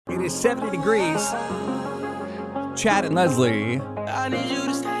It is 70 degrees. Chad and Leslie. I need you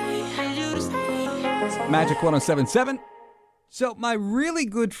to stay. Magic 107.7. So my really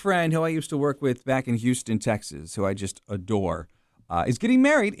good friend who I used to work with back in Houston, Texas, who I just adore, is getting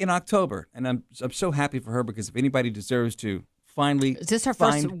married in October. And I'm so happy for her because if anybody deserves to finally Is this her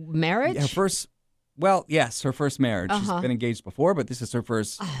first marriage? Her first, well, yes, her first marriage. She's been engaged before, but this is her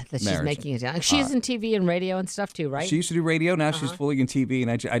first that marriage. she's making it down. She's in TV and radio and stuff too, right? She used to do radio. Now she's fully in TV.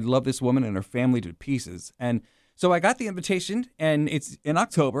 And I love this woman and her family to pieces. And so I got the invitation, and it's in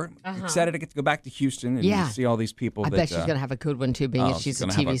October. Excited to get to go back to Houston and see all these people. I bet she's going to have a good one, too, being as she's a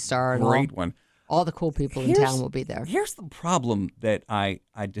gonna have TV star. Great and one. All the cool people in town will be there. Here's the problem that I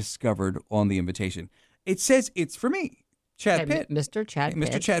discovered on the invitation. It says it's for me, Chad Pitt. Mr. Chad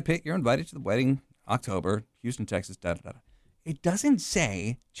Pitt. Mr. Chad Pitt, you're invited to the wedding, October, Houston, Texas, da-da-da. It doesn't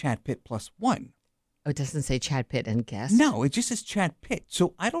say Chad Pitt +1. Oh, it doesn't say Chad Pitt and guest? No, it just says Chad Pitt.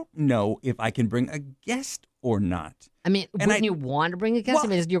 So I don't know if I can bring a guest or not. I mean, wouldn't you want to bring a guest? Well, I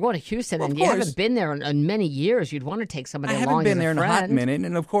mean, you're going to Houston, and you course. haven't been there in many years. You'd want to take somebody along. I haven't been there as in a a hot friend. minute.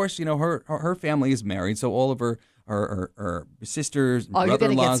 And, of course, you know, her family is married, so all of her sisters and Oh, you're going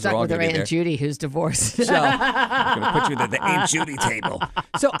to get brother-in-laws are stuck all with her going to be Aunt there. Judy, who's divorced. So I'm going to put you at the Aunt Judy table.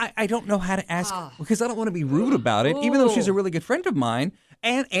 So I don't know how to ask because I don't want to be rude about it, even though she's a really good friend of mine.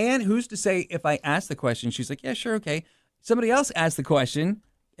 And who's to say if I ask the question, she's like, yeah, sure, okay. Somebody else asked the question,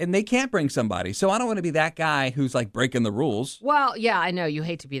 and they can't bring somebody. So I don't want to be that guy who's like breaking the rules. Well, yeah, I know. You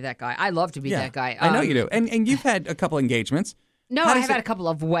hate to be that guy. I love to be that guy. I know you do. And you've had a couple engagements. No, How I does have it- had a couple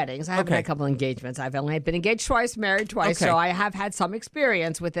of weddings. I haven't had a couple of engagements. I've only been engaged twice, married twice, Okay. so I have had some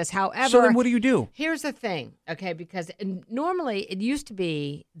experience with this. However, So then what do you do? Here's the thing, okay? Because normally it used to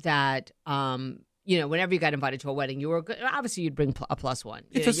be that, whenever you got invited to a wedding, you were obviously you'd bring a +1.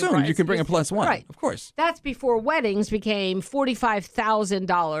 It's assumed you can bring a +1, right? of course. That's before weddings became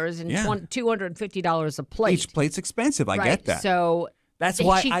 $45,000 and $250 a plate. Each plate's expensive. I get that. So That's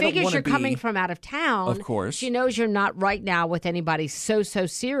why she I don't figures wanna you're coming be- from out of town. Of course. She knows you're not right now with anybody so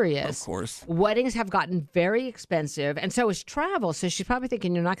serious. Of course. Weddings have gotten very expensive, and so is travel. So she's probably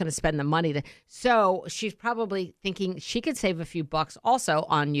thinking you're not going to spend the money to. So she's probably thinking she could save a few bucks also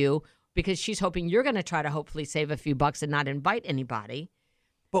on you because she's hoping you're going to try to hopefully save a few bucks and not invite anybody.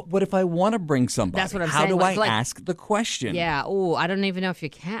 But what if I want to bring somebody? That's what I'm How saying. do I Like- ask the question? Yeah. Oh, I don't even know if you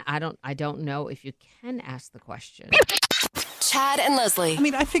can. I don't know if you can ask the question. Chad and Leslie. I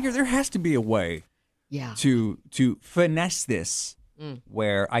mean, I figure there has to be a way Yeah. to finesse this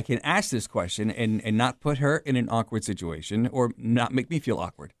where I can ask this question and not put her in an awkward situation or not make me feel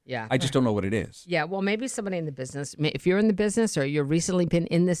awkward. Yeah. I just don't know what it is. Yeah, well, maybe somebody in the business. If you're in the business or you've recently been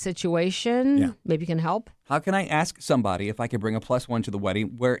in this situation, maybe you can help. How can I ask somebody if I can bring a +1 to the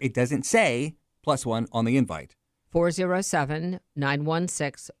wedding where it doesn't say +1 on the invite?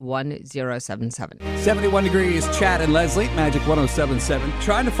 407-916-1077. 71 degrees, Chad and Leslie, Magic 107.7.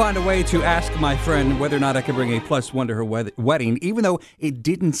 Trying to find a way to ask my friend whether or not I can bring a +1 to her wedding, even though it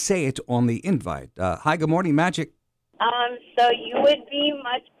didn't say it on the invite. Hi, good morning, Magic. So you would be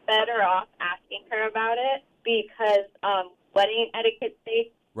much better off asking her about it because wedding etiquette states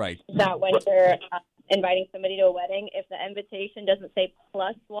Right. that when you're inviting somebody to a wedding, if the invitation doesn't say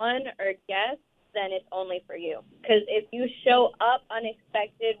 +1 or guest, then it's only for you. Because if you show up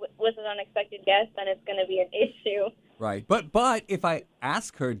unexpected with an unexpected guest, then it's going to be an issue. Right. But if I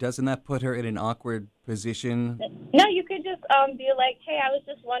ask her, doesn't that put her in an awkward position? No, you could just be like, hey, I was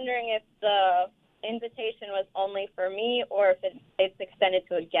just wondering if the invitation was only for me or if it's extended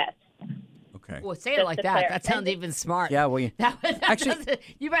to a guest. Okay. Well, say it like to that. clarify. That sounds even smart. Yeah, well, Actually,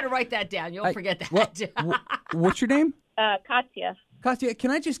 you better write that down. You'll forget that. What's your name? Katya. Katya, can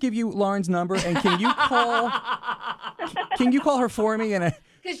I just give you Lauren's number and can you call her for me?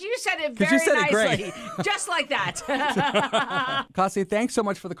 Because you said it 'Cause very you said it nicely. great. Just like that. Katya, thanks so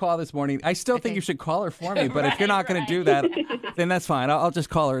much for the call this morning. I still think you should call her for me, but if you're not going to do that, then that's fine. I'll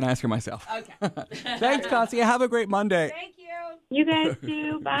just call her and ask her myself. Okay. Thanks, Katya. Have a great Monday. Thank you. You guys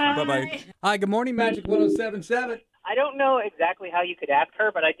too. Bye. Bye-bye. Hi, good morning, Magic 107.7. I don't know exactly how you could ask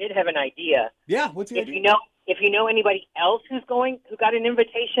her, but I did have an idea. Yeah, what's the If idea? you know anybody else who got an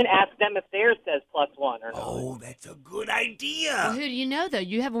invitation, ask them if theirs says +1 or not. Oh, that's a good idea. Well, who do you know, though?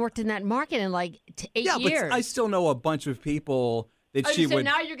 You haven't worked in that market in like 8 Yeah, years. but I still know a bunch of people that she so would.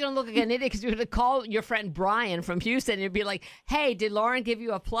 now you're going to look like an idiot because you're going to call your friend Brian from Houston and you'd be like, hey, did Lauren give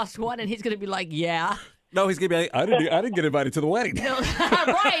you a +1? And he's going to be like, yeah. No, he's gonna be like, I didn't get invited to the wedding.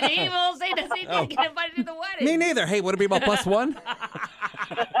 Right, he will say that he didn't get invited to the wedding. Me neither. Hey, would it be my +1?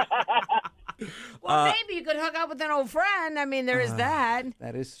 Maybe you could hook up with an old friend. I mean, there is that.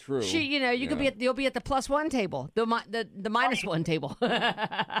 That is true. You'll be at the +1 table, the -1 table.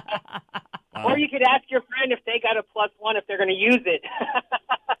 Or you could ask your friend if they got a +1 if they're going to use it.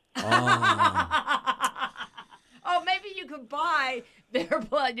 Oh, maybe you could buy your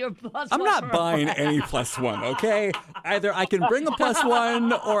 +1. I'm not buying any +1, okay? Either I can bring a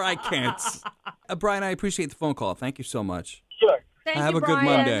 +1 or I can't. Brian, I appreciate the phone call. Thank you so much. Sure. Have a good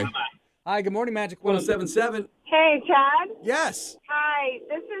Monday. Hi, good morning, Magic 107.7. Hey, Chad. Yes. Hi.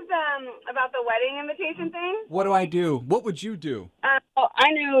 This is about the wedding invitation thing. What do I do? What would you do? I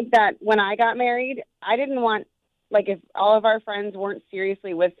know that when I got married, I didn't want, if all of our friends weren't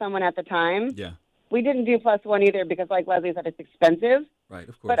seriously with someone at the time, Yeah. we didn't do +1 either because, like Leslie said, it's expensive. Right,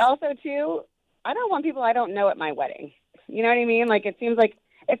 of course. But also, too, I don't want people I don't know at my wedding. You know what I mean? It seems like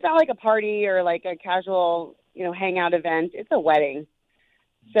it's not like a party or like a casual, hangout event. It's a wedding.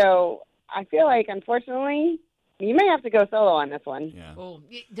 So I feel like, unfortunately, you may have to go solo on this one. Yeah. Well,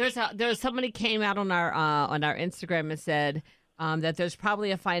 there's somebody came out on our Instagram and said that there's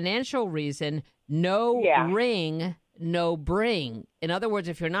probably a financial reason. No ring, no bring. In other words,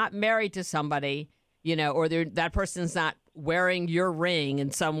 if you're not married to somebody, or that person's not wearing your ring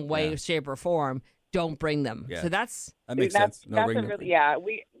in some way, shape, or form, don't bring them. Yeah. So that makes sense. No ring, no bring.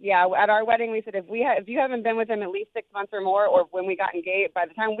 At our wedding we said if you haven't been with them at least 6 months or more, or when we got engaged, by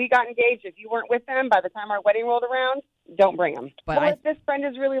the time we got engaged, if you weren't with them by the time our wedding rolled around, don't bring them. But if this friend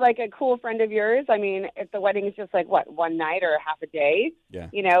is really like a cool friend of yours, I mean, if the wedding is just one night or half a day,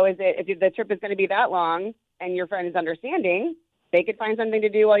 if the trip is going to be that long and your friend is understanding, they could find something to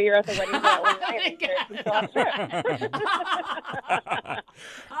do while you're at the wedding for that one night.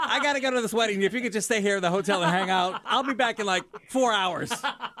 I got to go to this wedding. If you could just stay here at the hotel and hang out, I'll be back in 4 hours.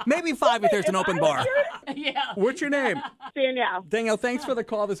 Maybe 5 if there's an open bar. Yeah. What's your name? Danielle. Danielle, thanks for the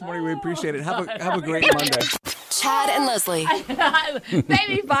call this morning. We appreciate it. Have a great Monday. Chad and Leslie.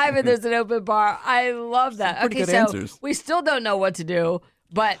 Maybe 5 if there's an open bar. I love that. Pretty good so answers. We still don't know what to do.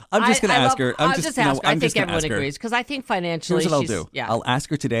 But I'm just going to ask her. I'll just ask her. I think everyone agrees because I think financially. Here's what I'll do. Yeah. I'll ask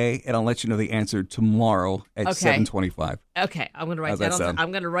her today, and I'll let you know the answer tomorrow at 7:25. Okay, I'm going to write How's that. that sound?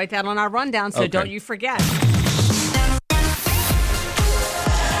 I'm going to write that on our rundown, so Okay. don't you forget.